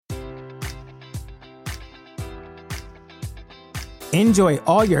Enjoy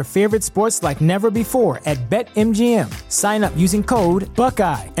all your favorite sports like never before at BetMGM. Sign up using code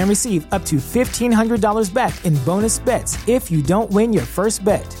Buckeye and receive up to $1,500 back in bonus bets if you don't win your first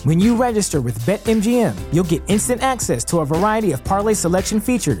bet. When you register with BetMGM, you'll get instant access to a variety of parlay selection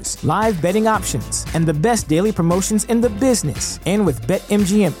features, live betting options, and the best daily promotions in the business. And with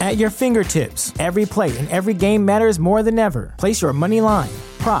BetMGM at your fingertips, every play and every game matters more than ever. Place your money line,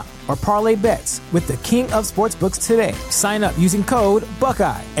 prop, or parlay bets with the king of sportsbooks today. Sign up using code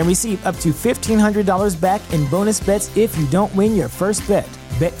Buckeye and receive up to $1,500 back in bonus bets if you don't win your first bet.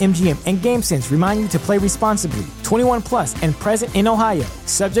 BetMGM and GameSense remind you to play responsibly. 21 plus and present in Ohio,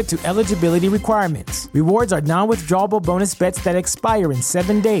 subject to eligibility requirements. Rewards are non-withdrawable bonus bets that expire in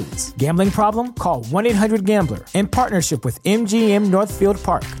 7 days. Gambling problem? Call 1-800-GAMBLER. In partnership with MGM Northfield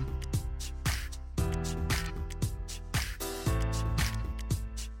Park.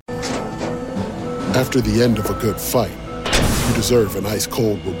 After the end of a good fight, you deserve an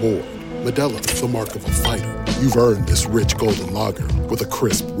ice-cold reward. Modelo is the mark of a fighter. You've earned this rich golden lager with a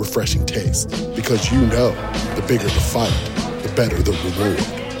crisp, refreshing taste. Because you know, the bigger the fight, the better the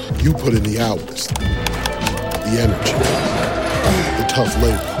reward. You put in the hours, the energy, the tough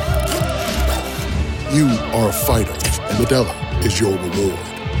labor. You are a fighter, and Modelo is your reward.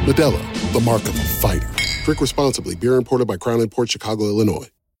 Modelo, the mark of a fighter. Drink responsibly. Beer imported by Crown Imports, Chicago, Illinois.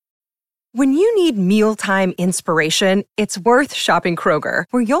 When you need mealtime inspiration, it's worth shopping Kroger,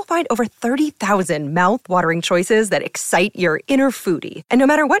 where you'll find over 30,000 mouth-watering choices that excite your inner foodie. And no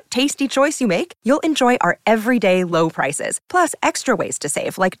matter what tasty choice you make, you'll enjoy our everyday low prices, plus extra ways to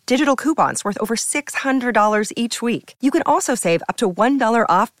save, like digital coupons worth over $600 each week. You can also save up to $1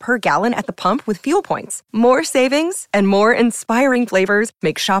 off per gallon at the pump with fuel points. More savings and more inspiring flavors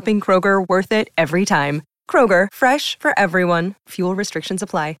make shopping Kroger worth it every time. Kroger, fresh for everyone. Fuel restrictions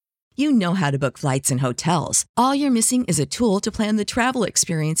apply. You know how to book flights and hotels. All you're missing is a tool to plan the travel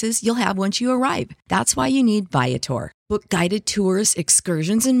experiences you'll have once you arrive. That's why you need Viator. Book guided tours,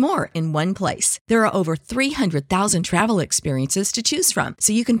 excursions, and more in one place. There are over 300,000 travel experiences to choose from,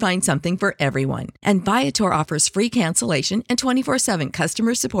 so you can find something for everyone. And Viator offers free cancellation and 24/7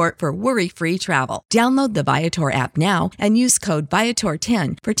 customer support for worry-free travel. Download the Viator app now and use code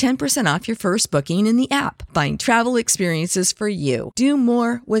Viator10 for 10% off your first booking in the app. Find travel experiences for you. Do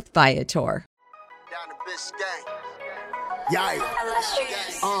more with Viator. Down the Biscayne.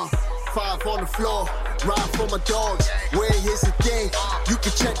 Yeah. 5 on the floor, ride for my dogs. Where here's the thing, you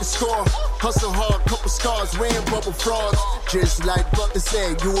can check the score. Hustle hard, couple scars, wearing bubble frogs. Just like Buck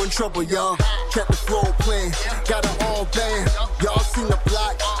said, you in trouble, y'all. Kept the floor playing, got it all banned. Y'all seen the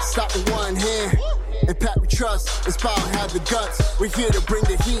block, stop with one hand. And Pat we trust, it's power, have the guts. We're here to bring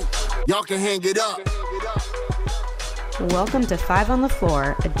the heat, y'all can hang it up. Welcome to 5 on the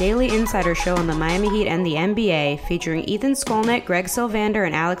Floor, a daily insider show on the Miami Heat and the NBA, featuring Ethan Skolnick, Greg Sylvander,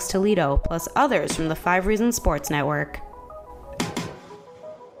 and Alex Toledo, plus others from the 5 Reasons Sports Network.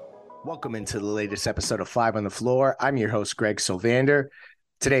 Welcome into the latest episode of 5 on the Floor. I'm your host, Greg Sylvander.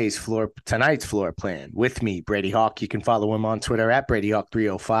 Tonight's floor plan with me, Brady Hawk. You can follow him on Twitter at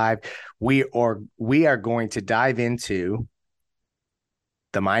BradyHawk305. We are going to dive into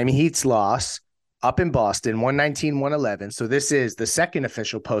the Miami Heat's loss up in Boston, 119-111. So this is the second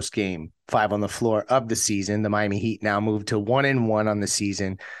official post-game 5 on the Floor of the season. The Miami Heat now moved to 1-1 on the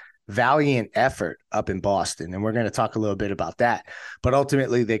season. Valiant effort up in Boston, and we're going to talk a little bit about that. But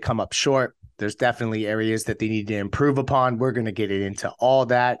ultimately, they come up short. There's definitely areas that they need to improve upon. We're going to get into all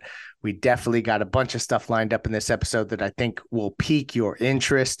that. We definitely got a bunch of stuff lined up in this episode that I think will pique your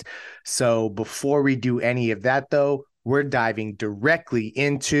interest. So before we do any of that, though, we're diving directly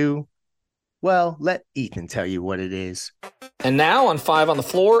into, well, let Ethan tell you what it is. And now on 5 on the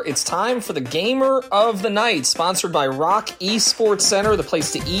Floor, it's time for the Gamer of the Night, sponsored by Rock Esports Center, the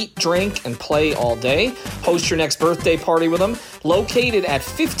place to eat, drink, and play all day. Host your next birthday party with them. Located at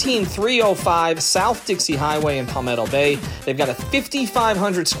 15305 South Dixie Highway in Palmetto Bay. They've got a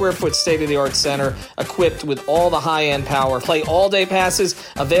 5,500 square foot state-of-the-art center equipped with all the high-end power. Play all-day passes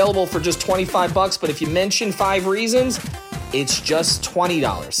available for just $25, but if you mention 5 Reasons, it's just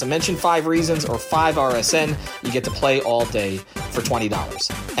 $20. So mention 5 Reasons or 5 RSN. You get to play all day for $20.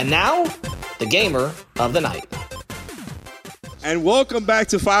 And now, the Gamer of the Night. And welcome back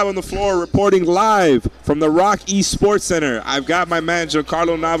to 5 on the Floor, reporting live from the Rock Esports Center. I've got my manager,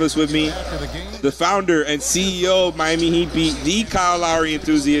 Carlo Navas, with me, the founder and CEO of Miami Heat Beat, the Kyle Lowry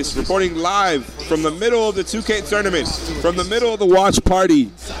enthusiast, reporting live from the middle of the 2K tournament, from the middle of the watch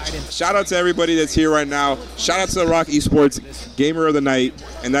party. Shout out to everybody that's here right now. Shout out to the Rock Esports Gamer of the Night,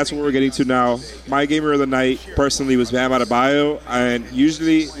 and that's what we're getting to now. my gamer of the night personally was Bam Adebayo, and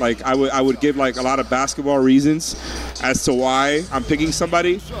usually like I would give like a lot of basketball reasons as to why I'm picking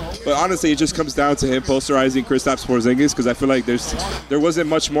somebody, but honestly it just comes down to him posterizing Kristaps Porzingis, because I feel like there wasn't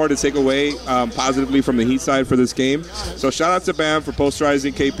much more to take away positively from the Heat side for this game. So shout out to Bam for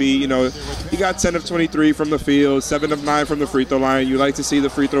posterizing KP. You know, he got 10 of 23 from the field, 7 of 9 from the free throw line. You like to see the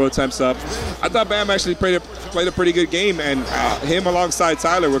free throw attempts up. I thought Bam actually played a pretty good game, and him alongside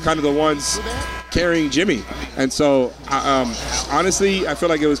Tyler were kind of the ones carrying Jimmy. And so, honestly, I feel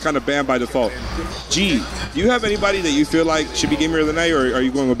like it was kind of Bam by default. G, do you have anybody that you feel like should be gamer of the night, or are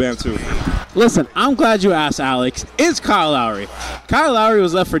you going with Bam too? Listen, I'm glad you asked, Alex. It's Kyle Lowry. Kyle Lowry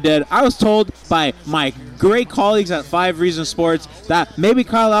was left for dead. I was told by my great colleagues at 5 Reasons Sports that maybe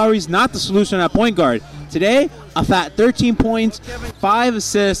Kyle Lowry's not the solution at point guard. Today, a fat 13 points, 5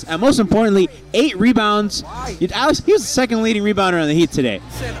 assists, and most importantly, 8 rebounds. Alex, he was the second leading rebounder on the Heat today.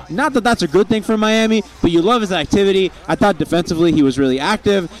 Not that that's a good thing for Miami, but you love his activity. I thought defensively he was really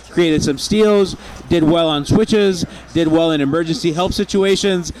active, created some steals, did well on switches, did well in emergency help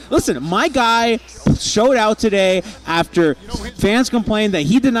situations. Listen, my guy showed out today after fans complained that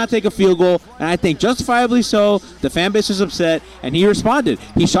he did not take a field goal, and I think justifiably so. The fan base was upset, and he responded.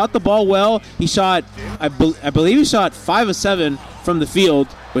 He shot the ball well. He shot, I believe he shot 5 of 7 from the field,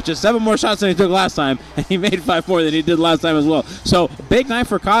 which is 7 more shots than he took last time, and he made 5 more than he did last time as well. So big night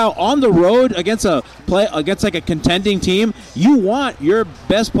for Kyle on the road against like a contending team. You want your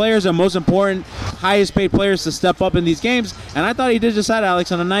best players and most important, highest paid players to step up in these games, and I thought he did just that,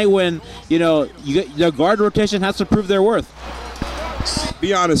 Alex, on a night when the guard rotation has to prove their worth.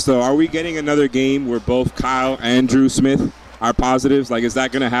 Be honest though, are we getting another game where both Kyle and Drew Smith are positives? Like, is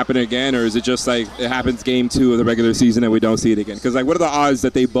that going to happen again, or is it just like it happens game 2 of the regular season and we don't see it again? Because like, what are the odds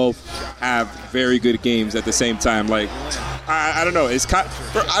that they both have very good games at the same time? Like, I don't know.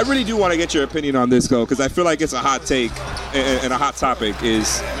 I really do want to get your opinion on this though, because I feel like it's a hot take and a hot topic.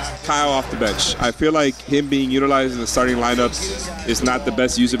 Is Kyle off the bench? I feel like him being utilized in the starting lineup is not the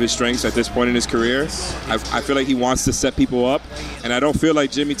best use of his strengths at this point in his career. I feel like he wants to set people up, and I don't feel like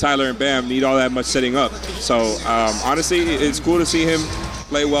Jimmy, Tyler, and Bam need all that much setting up. So honestly, it's cool to see him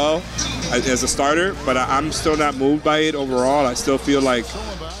play well as a starter, but I'm still not moved by it overall. I still feel like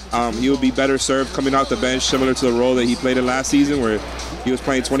he will be better served coming out the bench, similar to the role that he played in last season, where he was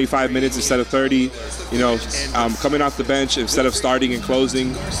playing 25 minutes instead of 30. Coming off the bench instead of starting and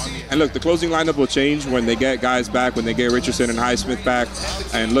closing. And look, the closing lineup will change when they get guys back, when they get Richardson and Highsmith back.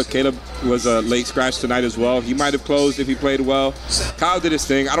 And look, Caleb was a late scratch tonight as well. He might have closed if he played well. Kyle did his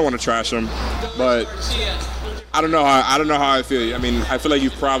thing. I don't want to trash him, but I don't know how I feel. I mean, I feel like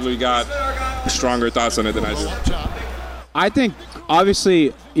you've probably got stronger thoughts on it than I do. I think,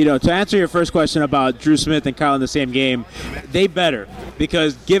 obviously, to answer your first question about Drew Smith and Kyle in the same game, they better,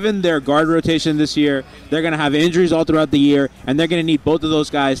 because given their guard rotation this year, they're going to have injuries all throughout the year, and they're going to need both of those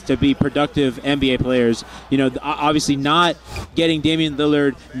guys to be productive NBA players. Obviously not getting Damian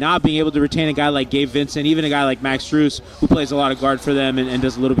Lillard, not being able to retain a guy like Gabe Vincent, even a guy like Max Strus, who plays a lot of guard for them and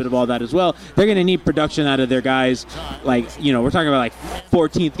does a little bit of all that as well. They're going to need production out of their guys. We're talking about like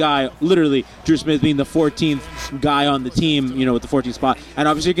 14th guy, literally Drew Smith being the 14th guy on the team, with the 14th spot. And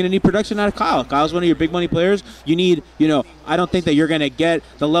obviously you're going to need production out of Kyle. Kyle's one of your big money players. You need, I don't think that you're going to get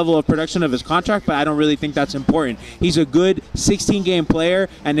the level of production of his contract, but I don't really think that's important. He's a good 16-game player,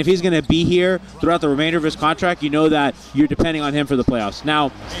 and if he's going to be here throughout the remainder of his contract, you know that you're depending on him for the playoffs.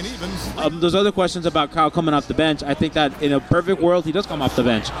 Now, those other questions about Kyle coming off the bench, I think that in a perfect world, he does come off the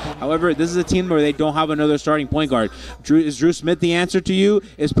bench. However, this is a team where they don't have another starting point guard. Is Drew Smith the answer to you?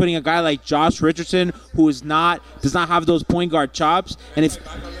 Is putting a guy like Josh Richardson, who does not have those point guard chops, and if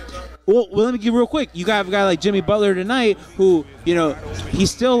Well, let me give you real quick. You got a guy like Jimmy Butler tonight who,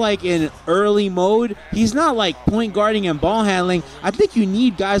 he's still like in early mode. He's not like point guarding and ball handling. I think you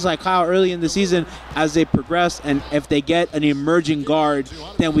need guys like Kyle early in the season as they progress, and if they get an emerging guard,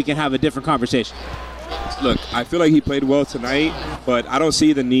 then we can have a different conversation. Look, I feel like he played well tonight, but I don't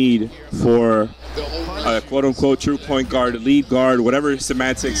see the need for a quote-unquote true point guard, lead guard, whatever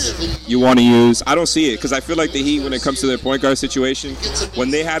semantics you want to use. I don't see it, because I feel like the Heat, when it comes to their point guard situation,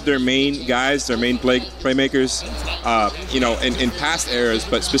 when they have their main guys, their main playmakers, in past eras,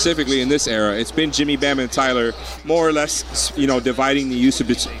 but specifically in this era, it's been Jimmy, Bam, and Tyler, more or less, dividing the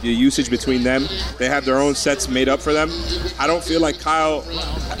usage between them. They have their own sets made up for them. I don't feel like Kyle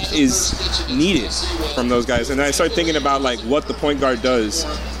is needed from those guys. And then I start thinking about like what the point guard does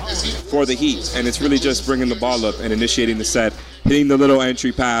for the Heat, and it's really just bringing the ball up and initiating the set, hitting the little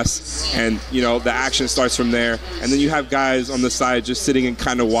entry pass, and, the action starts from there. And then you have guys on the side just sitting and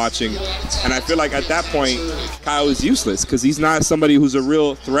kind of watching. And I feel like at that point, Kyle is useless because he's not somebody who's a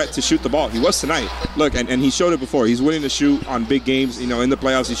real threat to shoot the ball. He was tonight. Look, and he showed it before. He's willing to shoot on big games. In the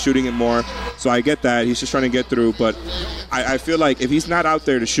playoffs, he's shooting it more. So I get that. He's just trying to get through. But I feel like if he's not out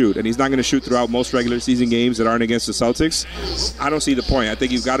there to shoot, and he's not going to shoot throughout most regular season games that aren't against the Celtics, I don't see the point. I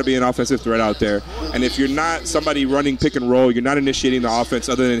think you've got to be an offensive threat out there. And if you're not somebody running pick and roll, you're not initiating the offense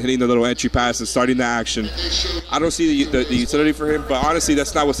other than hitting the little entry pass and starting the action, I don't see the utility for him. But honestly,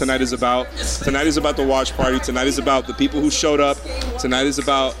 that's not what tonight is about. Tonight is about the watch party. Tonight is about the people who showed up. Tonight is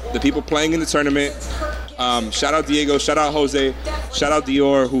about the people playing in the tournament. Shout out Diego, shout out Jose, shout out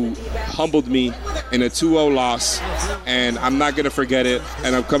Dior, who humbled me in a 2-0 loss, and I'm not going to forget it,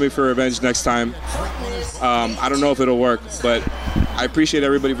 and I'm coming for revenge next time. I don't know if it'll work, but I appreciate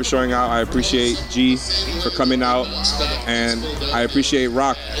everybody for showing out. I appreciate G for coming out, and I appreciate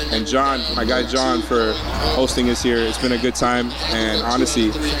Rock and John, my guy John, for hosting us here. It's been a good time, and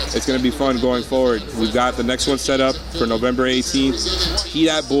honestly, it's going to be fun going forward. We've got the next one set up for November 18th. Heat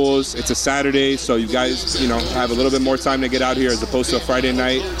at Bulls. It's a Saturday, so you guys, have a little bit more time to get out here as opposed to a Friday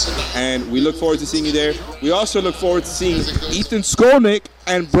night, and we look forward to seeing you there. We also look forward to seeing Ethan Skolnick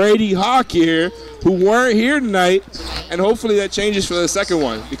and Brady Hawk here, who weren't here tonight, and hopefully that changes for the second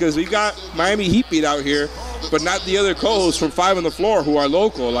one, because we got Miami Heat beat out here, but not the other co-hosts from Five on the Floor who are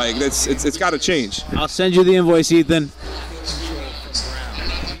local. Like, it's got to change. I'll send you the invoice, Ethan.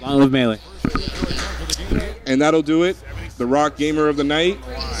 Long live Melee. And that'll do it. The Rock Gamer of the Night,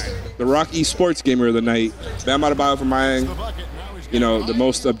 the Rock Esports Gamer of the Night, Bam Adebayo from Miami, the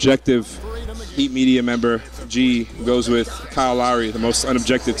most objective Heat media member. G goes with Kyle Lowry, the most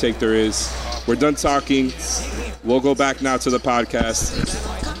unobjective take there is. We're done talking. We'll go back now to the podcast.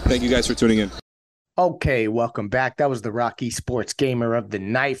 Thank you guys for tuning in. Okay, welcome back. That was the Rocky Sports Gamer of the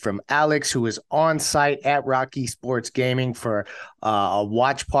Night from Alex, who is on site at Rocky Sports Gaming for a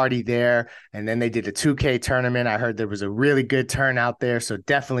watch party there. And then they did a 2K tournament. I heard there was a really good turnout there, so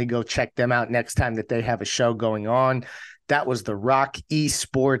definitely go check them out next time that they have a show going on. That was the Rock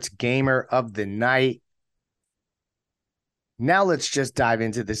Esports Gamer of the Night. Now let's just dive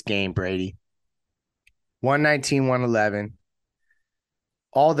into this game, Brady. 119-111.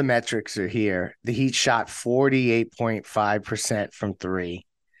 All the metrics are here. The Heat shot 48.5% from three.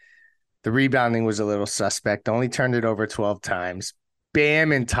 The rebounding was a little suspect. Only turned it over 12 times.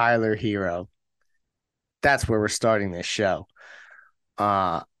 Bam and Tyler Herro. That's where we're starting this show.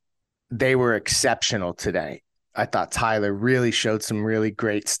 They were exceptional today. I thought Tyler really showed some really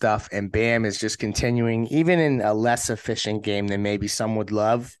great stuff, and Bam is just continuing, even in a less efficient game than maybe some would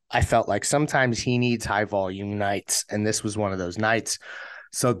love. I felt like sometimes he needs high volume nights, and this was one of those nights.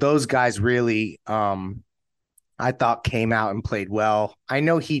 So those guys really, I thought, came out and played well. I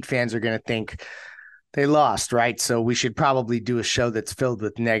know Heat fans are going to think they lost, right? So we should probably do a show that's filled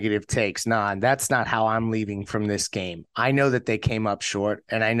with negative takes. Nah, that's not how I'm leaving from this game. I know that they came up short,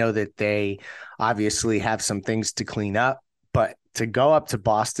 and I know that they obviously have some things to clean up, but to go up to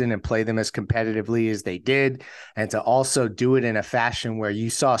Boston and play them as competitively as they did, and to also do it in a fashion where you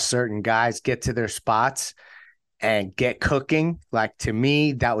saw certain guys get to their spots and get cooking, like, to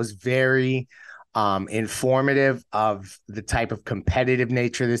me, that was very informative of the type of competitive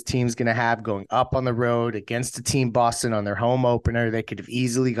nature this team's going to have going up on the road against a team, Boston, on their home opener. They could have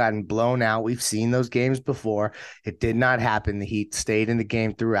easily gotten blown out. We've seen those games before. It did not happen. The Heat stayed in the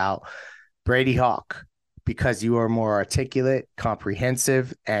game throughout. Brady Hawk, because you are more articulate,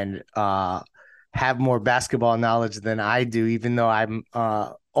 comprehensive, and have more basketball knowledge than I do, even though I'm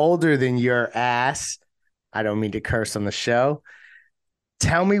older than your ass. I don't mean to curse on the show.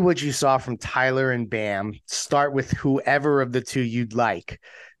 Tell me what you saw from Tyler and Bam. Start with whoever of the two you'd like,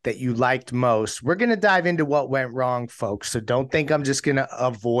 that you liked most. We're going to dive into what went wrong, folks. So don't think I'm just going to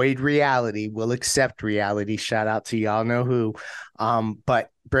avoid reality. We'll accept reality. Shout out to y'all know who.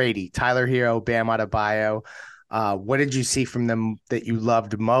 But Brady, Tyler Herro, Bam Adebayo, what did you see from them that you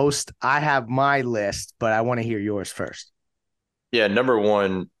loved most? I have my list, but I want to hear yours first. Yeah, number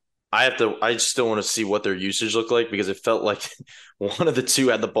one, I still want to see what their usage looked like, because it felt like one of the two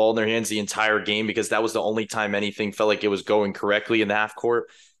had the ball in their hands the entire game, because that was the only time anything felt like it was going correctly in the half court.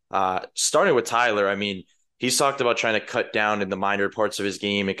 Starting with Tyler, I mean, he's talked about trying to cut down in the minor parts of his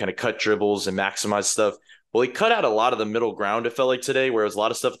game and kind of cut dribbles and maximize stuff. Well, he cut out a lot of the middle ground, it felt like today, where it was a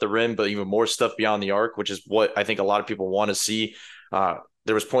lot of stuff at the rim, but even more stuff beyond the arc, which is what I think a lot of people want to see.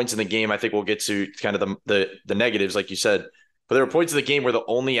 There was points in the game, I think we'll get to kind of the negatives, like you said. But there were points of the game where the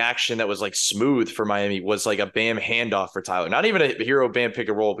only action that was like smooth for Miami was like a Bam handoff for Tyler. Not even a Hero Bam pick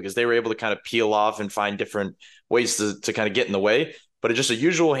and roll, because they were able to kind of peel off and find different ways to kind of get in the way. But it's just a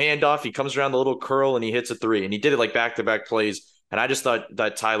usual handoff. He comes around the little curl and he hits a three. And he did it like back-to-back plays. And I just thought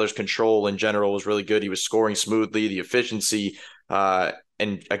that Tyler's control in general was really good. He was scoring smoothly, the efficiency,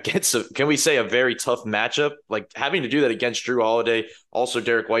 and against, can we say, a very tough matchup. Like having to do that against Drew Holiday. Also,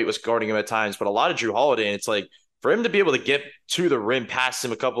 Derek White was guarding him at times, but a lot of Drew Holiday. And it's like, for him to be able to get to the rim past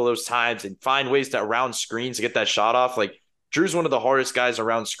him a couple of those times and find ways to around screens to get that shot off, like Drew's one of the hardest guys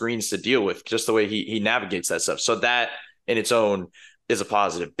around screens to deal with, just the way he navigates that stuff. So that in its own is a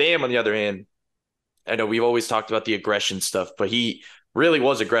positive. Bam, on the other hand, I know we've always talked about the aggression stuff, but he really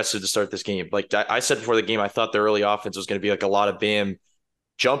was aggressive to start this game. Like I said before the game, I thought the early offense was going to be like a lot of Bam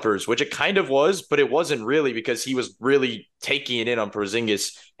jumpers, which it kind of was, but it wasn't really, because he was really taking it in on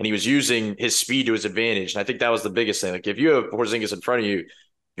Porzingis and he was using his speed to his advantage. And I think that was the biggest thing. Like if you have Porzingis in front of you,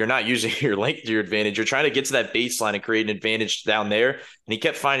 you're not using your length to your advantage. You're trying to get to that baseline and create an advantage down there. And he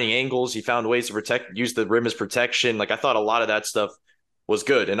kept finding angles. He found ways to use the rim as protection. Like I thought a lot of that stuff was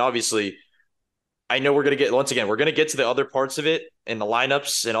good. And obviously, I know we're going to get to the other parts of it and the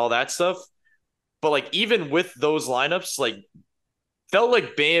lineups and all that stuff. But like, even with those lineups, like felt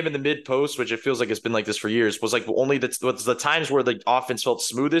like Bam in the mid post, which it feels like it's been like this for years, was like only the times where the offense felt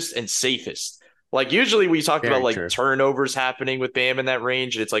smoothest and safest. Like usually we talked about like turnovers happening with Bam in that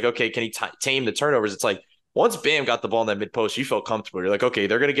range. And it's like, okay, can he tame the turnovers? It's like once Bam got the ball in that mid post, you felt comfortable. You're like, okay,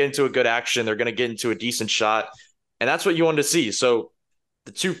 they're going to get into a good action. They're going to get into a decent shot. And that's what you wanted to see. So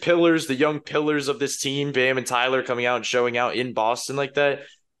the two pillars, the young pillars of this team, Bam and Tyler, coming out and showing out in Boston like that,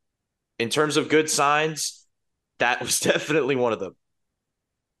 in terms of good signs, that was definitely one of them.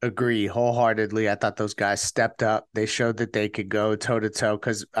 Agree wholeheartedly. I thought those guys stepped up. They showed that they could go toe to toe,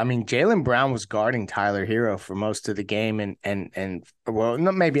 because I mean, Jaylen Brown was guarding Tyler Herro for most of the game, and well,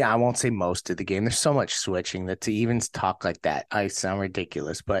 no, maybe I won't say most of the game. There's so much switching that to even talk like that, I sound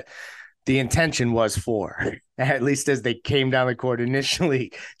ridiculous, but the intention was for, at least as they came down the court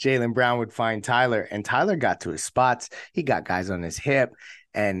initially, Jaylen Brown would find Tyler, and Tyler got to his spots. He got guys on his hip,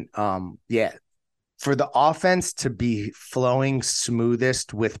 and for the offense to be flowing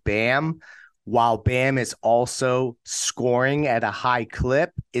smoothest with Bam, while Bam is also scoring at a high clip,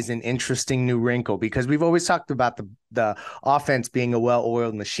 is an interesting new wrinkle, because we've always talked about the offense being a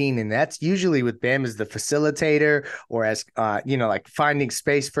well-oiled machine, and that's usually with Bam as the facilitator, or as like finding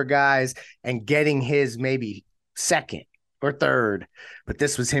space for guys and getting his maybe second or third, but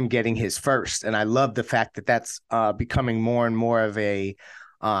this was him getting his first. And I love the fact that that's becoming more and more of a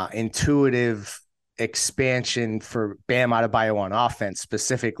intuitive expansion for Bam Adebayo on offense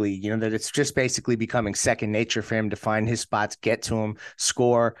specifically, that it's just basically becoming second nature for him to find his spots, get to him,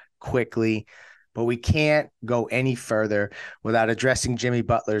 score quickly. But we can't go any further without addressing Jimmy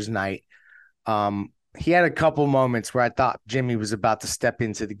Butler's night. He had a couple moments where I thought Jimmy was about to step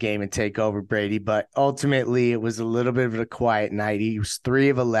into the game and take over, Brady, but ultimately it was a little bit of a quiet night. He was 3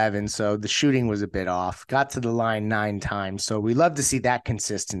 of 11, so the shooting was a bit off. Got to the line 9 times, so we love to see that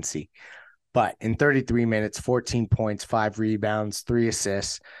consistency. But in 33 minutes, 14 points, 5 rebounds, 3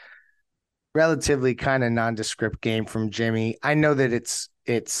 assists, relatively kind of nondescript game from Jimmy. I know that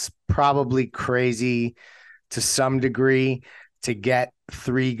it's probably crazy to some degree to get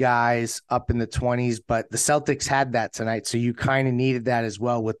 3 guys up in the 20s, but the Celtics had that tonight, so you kind of needed that as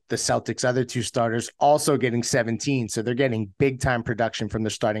well, with the Celtics' other 2 starters also getting 17, so they're getting big-time production from their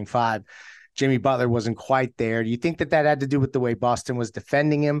starting 5. Jimmy Butler wasn't quite there. Do you think that had to do with the way Boston was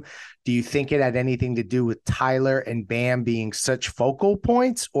defending him? Do you think it had anything to do with Tyler and Bam being such focal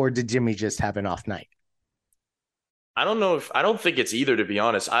points, or did Jimmy just have an off night? I don't think it's either, to be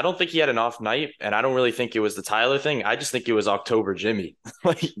honest. I don't think he had an off night, and I don't really think it was the Tyler thing. I just think it was October Jimmy.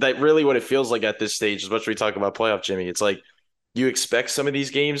 Like, that really what it feels like at this stage, as much as we talk about playoff Jimmy. It's like you expect some of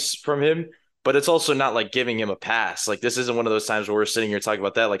these games from him, but it's also not like giving him a pass. Like, this isn't one of those times where we're sitting here talking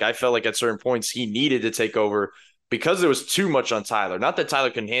about that. Like, I felt like at certain points he needed to take over because there was too much on Tyler. Not that Tyler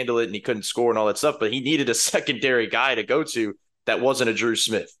couldn't handle it and he couldn't score and all that stuff, but he needed a secondary guy to go to that wasn't a Drew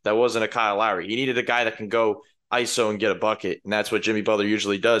Smith, that wasn't a Kyle Lowry. He needed a guy that can go ISO and get a bucket, and that's what Jimmy Butler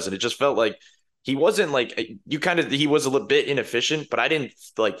usually does. And it just felt like he wasn't like he was a little bit inefficient, but I didn't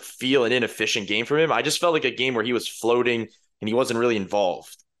like feel an inefficient game from him. I just felt like a game where he was floating and he wasn't really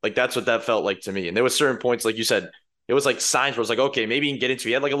involved. Like, that's what that felt like to me. And there was certain points, like you said, it was like signs where it was like, okay, maybe he can get into.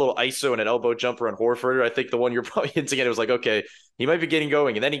 He had like a little ISO and an elbow jumper on Horford. I think the one you're probably hinting at, it was like, okay, he might be getting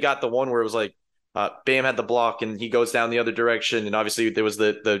going. And then he got the one where it was like, Bam had the block and he goes down the other direction. And obviously there was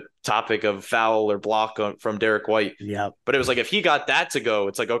the topic of foul or block from Derek White. Yeah. But it was like, if he got that to go,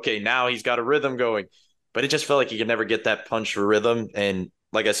 it's like, okay, now he's got a rhythm going. but it just felt like he could never get that punch for rhythm. And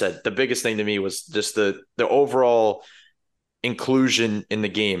like I said, the biggest thing to me was just the overall inclusion in the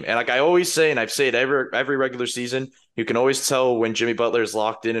game. And like I always say, and I've said every regular season, you can always tell when Jimmy Butler is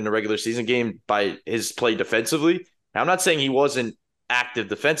locked in a regular season game by his play defensively. Now, I'm not saying he wasn't active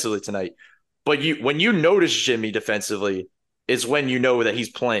defensively tonight, but when you notice Jimmy defensively is when you know that he's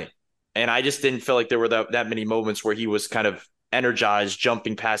playing. And I just didn't feel like there were that many moments where he was kind of energized,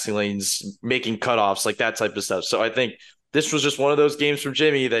 jumping passing lanes, making cutoffs, like that type of stuff. So I think this was just one of those games from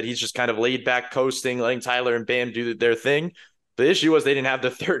Jimmy that he's just kind of laid back, coasting, letting Tyler and Bam do their thing. The issue was they didn't have the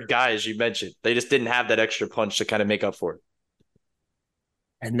third guy, as you mentioned. They just didn't have that extra punch to kind of make up for it.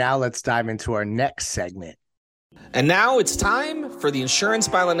 And now let's dive into our next segment. And now it's time for the Insurance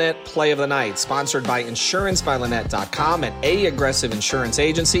by Lynette Play of the Night, sponsored by InsuranceByLynette.com, an A-aggressive insurance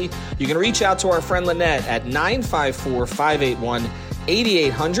agency. You can reach out to our friend Lynette at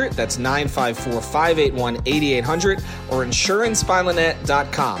 954-581-8800. That's 954-581-8800, or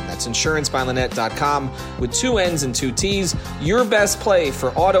InsuranceByLynette.com. That's InsuranceByLynette.com with 2 N's and 2 T's. Your best play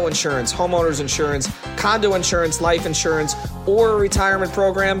for auto insurance, homeowners insurance, condo insurance, life insurance, or a retirement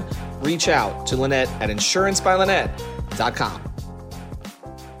program. Reach out to Lynette at InsuranceByLynette.com.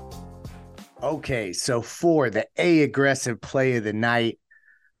 Okay, so for the A-aggressive play of the night,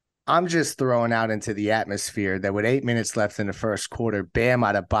 I'm just throwing out into the atmosphere that with 8 minutes left in the first quarter, Bam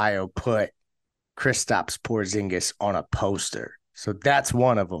Adebayo put Kristaps Porzingis on a poster. So that's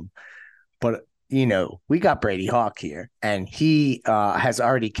one of them. But, you know, we got Brady Hawk here, and he has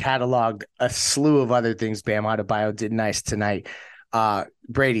already cataloged a slew of other things Bam Adebayo did nice tonight.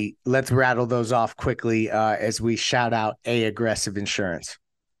 Brady, let's rattle those off quickly as we shout out A-aggressive insurance.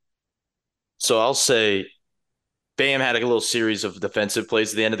 So I'll say Bam had a little series of defensive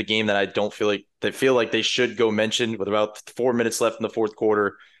plays at the end of the game that I don't feel like they should go mentioned with about 4 minutes left in the fourth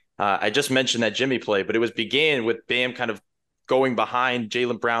quarter. I just mentioned that Jimmy play, but it began with Bam kind of going behind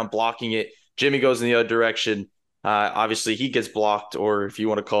Jaylen Brown, blocking it. Jimmy goes in the other direction. Obviously, he gets blocked, or if you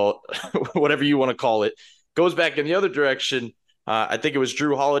want to call it whatever you want to call it, goes back in the other direction. I think it was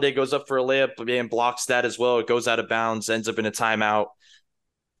Drew Holiday goes up for a layup, but Bam blocks that as well. It goes out of bounds, ends up in a timeout.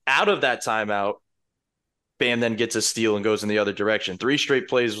 Out of that timeout, Bam then gets a steal and goes in the other direction. 3 straight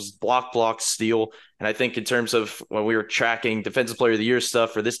plays was block, steal. And I think in terms of when we were tracking Defensive Player of the Year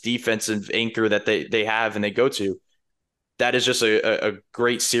stuff for this defensive anchor that they have and they go to, that is just a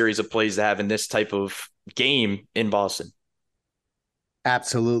great series of plays to have in this type of game in Boston.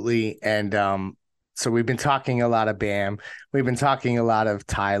 Absolutely. And so we've been talking a lot of Bam. We've been talking a lot of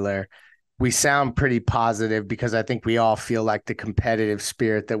Tyler. We sound pretty positive because I think we all feel like the competitive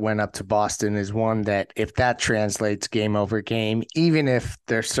spirit that went up to Boston is one that if that translates game over game, even if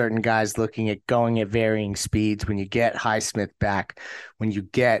there's certain guys looking at going at varying speeds, when you get Highsmith back, when you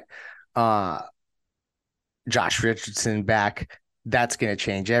get Josh Richardson back, that's going to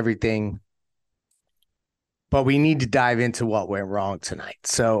change everything. But we need to dive into what went wrong tonight.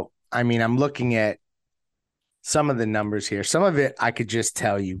 So, I mean, I'm looking at some of the numbers here. Some of it I could just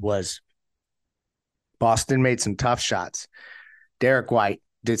tell you was Boston made some tough shots. Derek White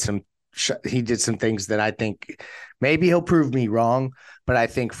did some things that I think maybe he'll prove me wrong, but I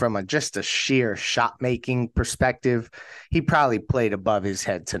think from just a sheer shot making perspective, he probably played above his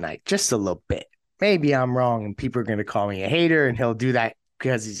head tonight, just a little bit. Maybe I'm wrong and people are going to call me a hater, and he'll do that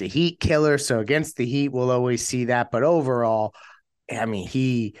because he's a Heat killer. So against the Heat, we'll always see that. But overall, I mean,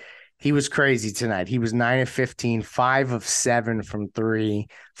 he was crazy tonight. He was 9 of 15, 5 of 7 from 3,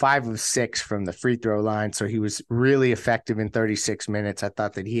 5 of 6 from the free throw line. So he was really effective in 36 minutes. I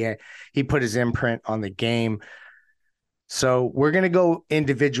thought that he put his imprint on the game. So we're going to go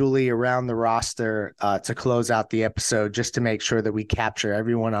individually around the roster to close out the episode, just to make sure that we capture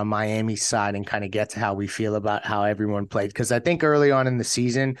everyone on Miami's side and kind of get to how we feel about how everyone played. Because I think early on in the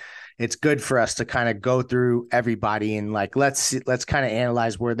season, it's good for us to kind of go through everybody and like, let's kind of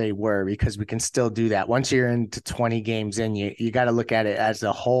analyze where they were, because we can still do that. Once you're into 20 games in, you got to look at it as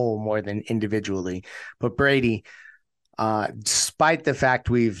a whole more than individually. But Brady, despite the fact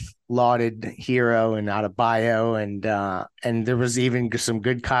we've lauded Herro and Adebayo and there was even some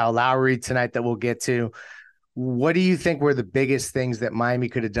good Kyle Lowry tonight that we'll get to, what do you think were the biggest things that Miami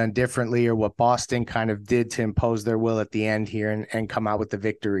could have done differently, or what Boston kind of did to impose their will at the end here and come out with the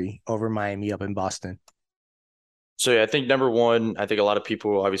victory over Miami up in Boston? So yeah, I think number one, I think a lot of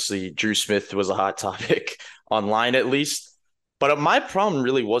people, obviously Drew Smith was a hot topic online at least, but my problem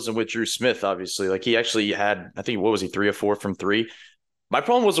really wasn't with Drew Smith, obviously. Like he actually had, I think, what was he, 3 or 4 from 3? My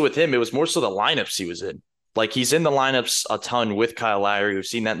problem wasn't with him. It was more so the lineups he was in. Like he's in the lineups a ton with Kyle Lowry. We've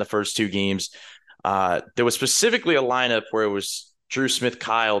seen that in the first 2 games. There was specifically a lineup where it was Drew Smith,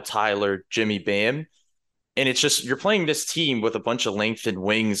 Kyle, Tyler, Jimmy, Bam. And it's just, you're playing this team with a bunch of length and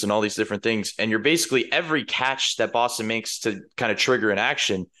wings and all these different things. And you're basically, every catch that Boston makes to kind of trigger an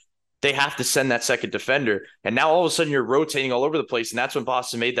action, they have to send that second defender. And now all of a sudden you're rotating all over the place. And that's when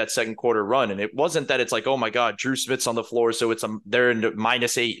Boston made that second quarter run. And it wasn't that it's like, oh my God, Drew Smith's on the floor, so they're in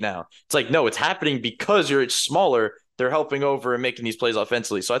 -8 now. It's like, no, it's happening because you're smaller. They're helping over and making these plays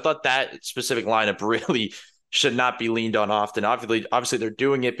offensively. So I thought that specific lineup really should not be leaned on often. Obviously they're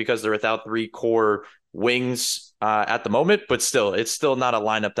doing it because they're without 3 core wings at the moment, but still, it's still not a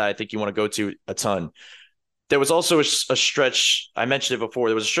lineup that I think you want to go to a ton. There was also a stretch, I mentioned it before,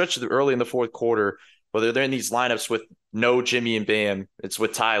 there was a stretch early in the fourth quarter where they're in these lineups with no Jimmy and Bam. It's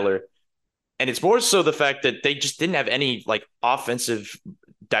with Tyler. And it's more so the fact that they just didn't have any like offensive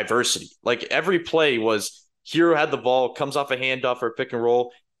diversity. Like every play was Herro had the ball, comes off a handoff or a pick and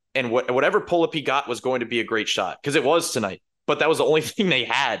roll, and whatever pull-up he got was going to be a great shot, because it was tonight. But that was the only thing they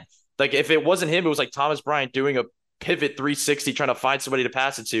had. Like if it wasn't him, it was like Thomas Bryant doing a pivot 360 trying to find somebody to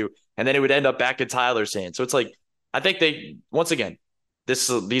pass it to, and then it would end up back in Tyler's hand. So it's like, I think they, once again,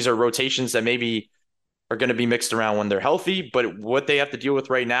 these are rotations that maybe are going to be mixed around when they're healthy, but what they have to deal with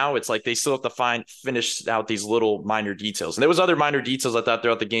right now, it's like they still have to finish out these little minor details. And there was other minor details I thought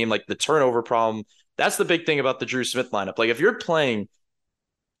throughout the game, like the turnover problem. That's the big thing about the Drew Smith lineup. Like if you're playing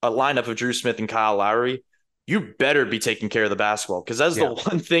a lineup of Drew Smith and Kyle Lowry, you better be taking care of the basketball, because that's the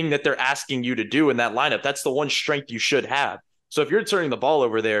one thing that they're asking you to do in that lineup. That's the one strength you should have. So if you're turning the ball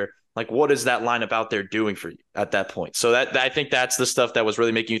over there, like what is that lineup out there doing for you at that point? So that I think that's the stuff that was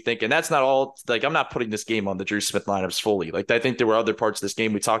really making you think. And that's not all, like, I'm not putting this game on the Drew Smith lineups fully. Like I think there were other parts of this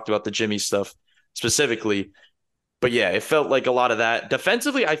game. We talked about the Jimmy stuff specifically. But yeah, it felt like a lot of that.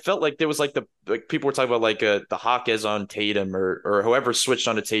 Defensively, I felt like there was like people were talking about like the Hawkes on Tatum or whoever switched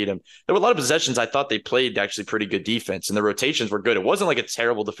onto Tatum. There were a lot of possessions I thought they played actually pretty good defense, and the rotations were good. It wasn't like a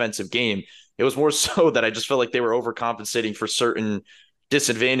terrible defensive game. It was more so that I just felt like they were overcompensating for certain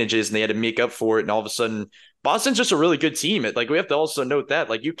disadvantages, and they had to make up for it. And all of a sudden, Boston's just a really good team. Like we have to also note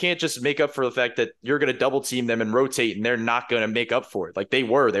that, like, you can't just make up for the fact that you're going to double team them and rotate, and they're not going to make up for it. Like they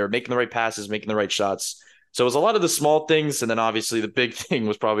were making the right passes, making the right shots. So it was a lot of the small things, and then obviously the big thing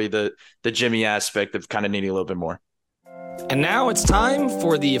was probably the Jimmy aspect of kind of needing a little bit more. And now it's time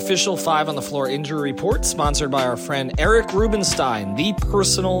for the official 5 on the Floor injury report, sponsored by our friend Eric Rubenstein, the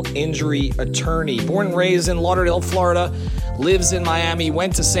personal injury attorney. Born and raised in Lauderdale, Florida, lives in Miami,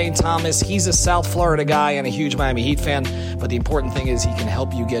 went to St. Thomas. He's a South Florida guy and a huge Miami Heat fan. But the important thing is he can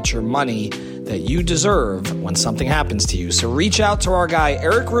help you get your money that you deserve when something happens to you. So reach out to our guy,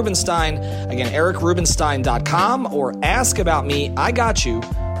 Eric Rubenstein. Again, ericrubenstein.com, or ask about me, I got you,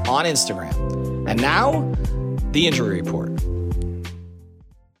 on Instagram. And now, the injury report.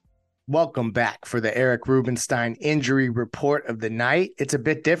 Welcome back for the Eric Rubenstein injury report of the night. It's a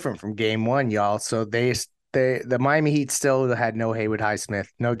bit different from game one, y'all. So the Miami Heat still had no Haywood Highsmith,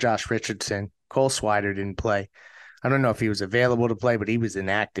 no Josh Richardson. Cole Swider didn't play. I don't know if he was available to play, but he was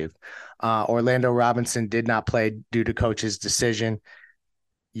inactive. Orlando Robinson did not play due to coach's decision.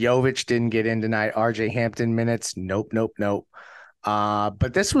 Jovic didn't get in tonight. RJ Hampton minutes. Nope.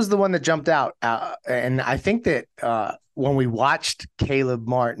 But this was the one that jumped out. And I think that when we watched Caleb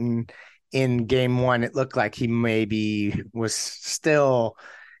Martin in game one, it looked like he maybe was still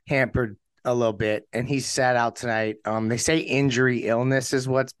hampered a little bit, and he sat out tonight. They say injury illness is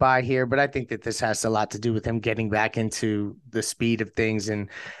what's by here, but I think that this has a lot to do with him getting back into the speed of things and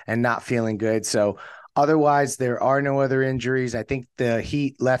not feeling good. So otherwise, there are no other injuries. I think the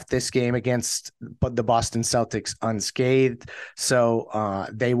Heat left this game against the Boston Celtics unscathed. So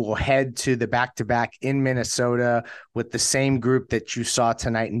they will head to the back-to-back in Minnesota with the same group that you saw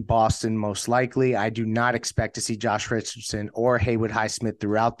tonight in Boston, most likely. I do not expect to see Josh Richardson or Haywood Highsmith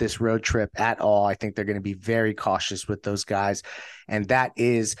throughout this road trip at all. I think they're going to be very cautious with those guys. And that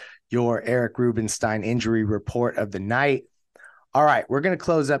is your Eric Rubenstein injury report of the night. All right, we're going to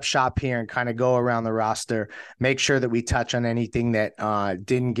close up shop here and kind of go around the roster, make sure that we touch on anything that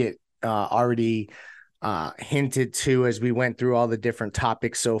didn't get already hinted to as we went through all the different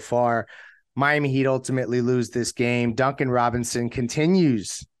topics so far. Miami Heat ultimately lose this game. Duncan Robinson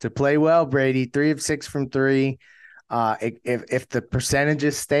continues to play well, Brady, 3 of 6 from 3. If the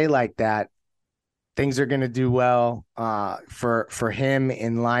percentages stay like that, things are going to do well for him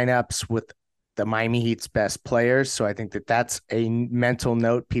in lineups with the Miami Heat's best players. So I think that that's a mental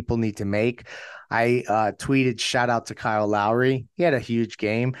note people need to make. I tweeted shout out to Kyle Lowry. He had a huge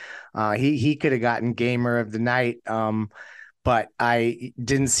game. He could have gotten gamer of the night. But I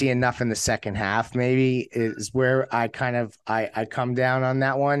didn't see enough in the second half, maybe is where I come down on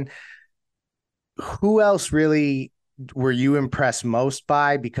that one. Who else really were you impressed most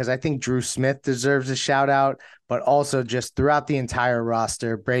by? Because I think Drew Smith deserves a shout out, but also just throughout the entire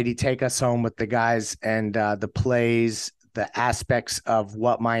roster. Brady, take us home with the guys and the plays, the aspects of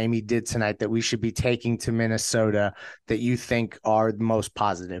what Miami did tonight that we should be taking to Minnesota that you think are the most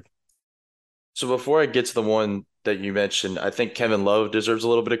positive. So before I get to the one that you mentioned, I think Kevin Love deserves a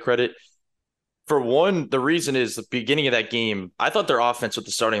little bit of credit. For one, the reason is the beginning of that game, I thought their offense with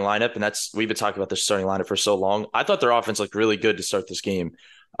the starting lineup, and we've been talking about the starting lineup for so long. I thought their offense looked really good to start this game.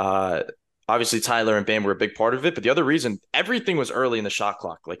 Obviously, Tyler and Bam were a big part of it, but the other reason, everything was early in the shot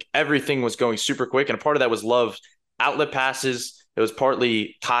clock. Like everything was going super quick, and a part of that was Love outlet passes. It was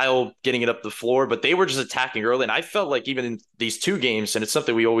partly Kyle getting it up the floor, but they were just attacking early. And I felt like even in these two games, and it's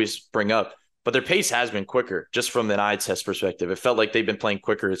something we always bring up, but their pace has been quicker just from an eye test perspective. It felt like they've been playing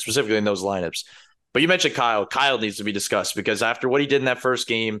quicker, specifically in those lineups. But you mentioned Kyle. Kyle needs to be discussed because after what he did in that first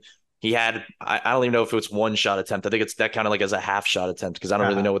game, he had, I don't even know if it was one shot attempt. I think it's that kind of like as a half shot attempt because I don't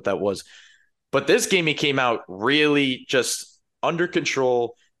really know what that was. But this game, he came out really just under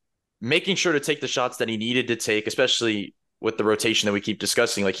control, making sure to take the shots that he needed to take, especially with the rotation that we keep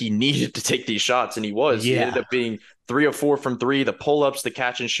discussing. Like he needed to take these shots, and he was. Yeah. He ended up being 3 or 4 from 3, the pull-ups, the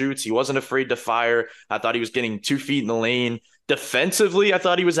catch and shoots. He wasn't afraid to fire. I thought he was getting 2 feet in the lane. Defensively, I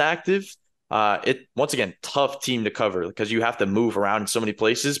thought he was active. Once again, tough team to cover because you have to move around in so many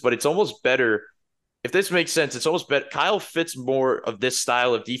places, but it's almost better. If this makes sense, it's almost better. Kyle fits more of this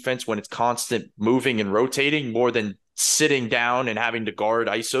style of defense when it's constant moving and rotating more than sitting down and having to guard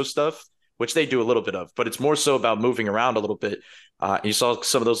ISO stuff, which they do a little bit of, but it's more so about moving around a little bit. You saw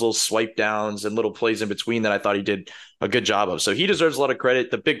some of those little swipe downs and little plays in between that I thought he did a good job of. So he deserves a lot of credit.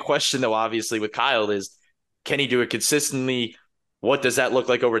 The big question, though, obviously, with Kyle is, can he do it consistently? What does that look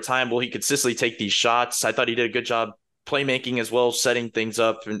like over time? Will he consistently take these shots? I thought he did a good job playmaking as well, setting things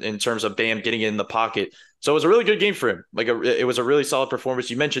up in terms of Bam getting in the pocket. So it was a really good game for him. It was a really solid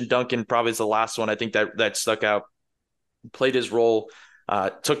performance. You mentioned Duncan probably is the last one. I think that stuck out. Played his role.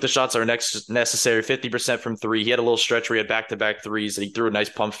 Took the shots that are necessary, 50% from 3. He had a little stretch where he had back-to-back threes, and he threw a nice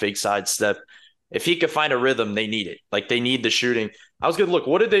pump fake side step. If he could find a rhythm, they need it. Like, they need the shooting. I was going to look.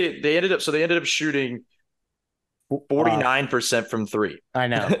 What did they ended up shooting 49% from 3. I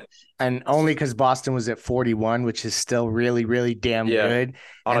know. And only because Boston was at 41, which is still really, really damn good.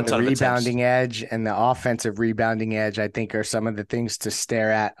 And the rebounding edge and the offensive rebounding edge, I think, are some of the things to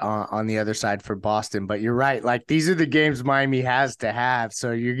stare at on the other side for Boston. But you're right. Like, these are the games Miami has to have.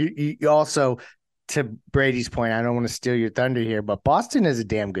 So you also, to Brady's point, I don't want to steal your thunder here, but Boston is a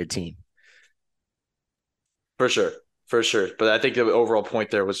damn good team. For sure. But I think the overall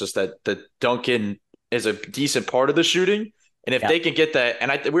point there was just that Duncan is a decent part of the shooting. And if they can get that,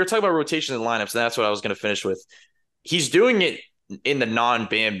 and we were talking about rotation in lineups, and that's what I was going to finish with. He's doing it in the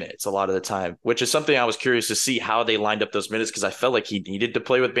non-Bam minutes a lot of the time, which is something I was curious to see how they lined up those minutes because I felt like he needed to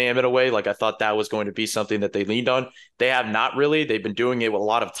play with Bam in a way. Like I thought that was going to be something that they leaned on. They have not really. They've been doing it with a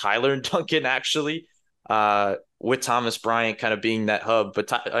lot of Tyler and Duncan actually, with Thomas Bryant kind of being that hub.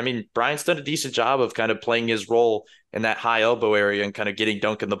 But Bryant's done a decent job of kind of playing his role in that high elbow area and kind of getting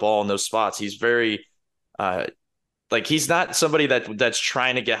Duncan the ball in those spots. He's very he's not somebody that's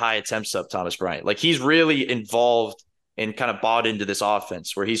trying to get high attempts up, Thomas Bryant. Like he's really involved and kind of bought into this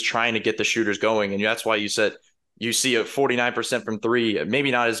offense where he's trying to get the shooters going. And that's why you said you see a 49% from 3,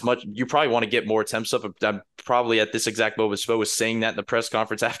 maybe not as much. You probably want to get more attempts up. I'm probably at this exact moment, Spo was saying that in the press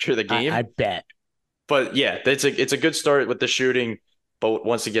conference after the game. I bet. But yeah, it's a good start with the shooting. But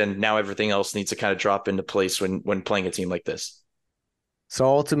once again, now everything else needs to kind of drop into place when playing a team like this. So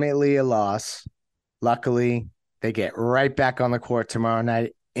ultimately a loss. Luckily, they get right back on the court tomorrow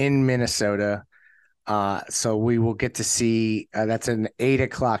night in Minnesota. So we will get to see that's an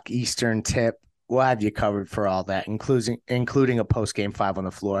 8:00 Eastern tip. We'll have you covered for all that, including a post-game 5 on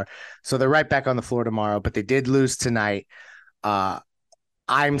the floor. So they're right back on the floor tomorrow, but they did lose tonight.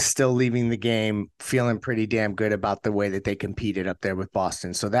 I'm still leaving the game feeling pretty damn good about the way that they competed up there with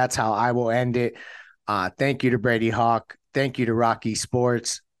Boston. So that's how I will end it. Thank you to Brady Hawk. Thank you to Rocky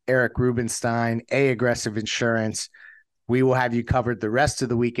Sports. Eric Rubenstein, Aggressive Insurance. We will have you covered the rest of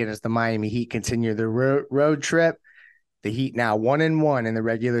the weekend as the Miami Heat continue their road trip. The Heat now 1-1 in the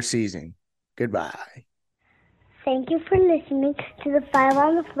regular season. Goodbye. Thank you for listening to the 5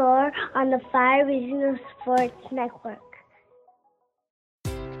 on the Floor on the 5 Regional Sports Network.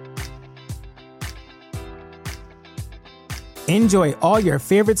 Enjoy all your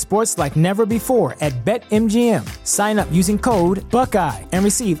favorite sports like never before at BetMGM. Sign up using code Buckeye and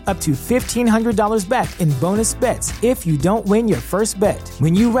receive up to $1,500 back in bonus bets if you don't win your first bet.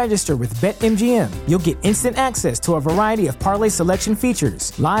 When you register with BetMGM, you'll get instant access to a variety of parlay selection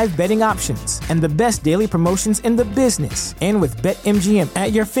features, live betting options, and the best daily promotions in the business. And with BetMGM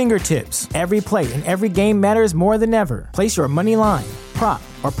at your fingertips, every play and every game matters more than ever. Place your money line, prop,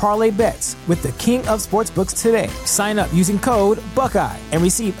 or parlay bets with the king of sportsbooks today. Sign up using code Buckeye and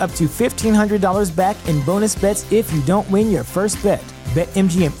receive up to $1,500 back in bonus bets if you don't win your first bet.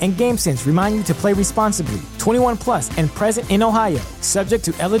 BetMGM and GameSense remind you to play responsibly. 21 plus and present in Ohio, subject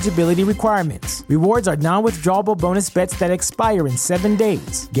to eligibility requirements. Rewards are non-withdrawable bonus bets that expire in 7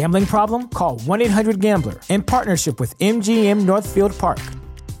 days. Gambling problem? Call 1-800-GAMBLER in partnership with MGM Northfield Park.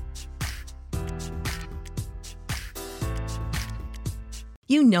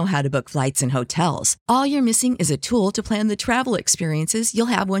 You know how to book flights and hotels. All you're missing is a tool to plan the travel experiences you'll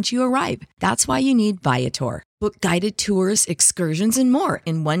have once you arrive. That's why you need Viator. Book guided tours, excursions, and more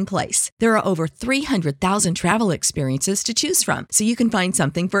in one place. There are over 300,000 travel experiences to choose from, so you can find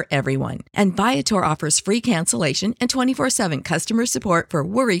something for everyone. And Viator offers free cancellation and 24/7 customer support for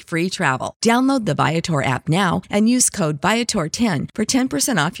worry-free travel. Download the Viator app now and use code Viator10 for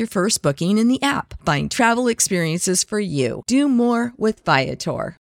 10% off your first booking in the app. Find travel experiences for you. Do more with Viator.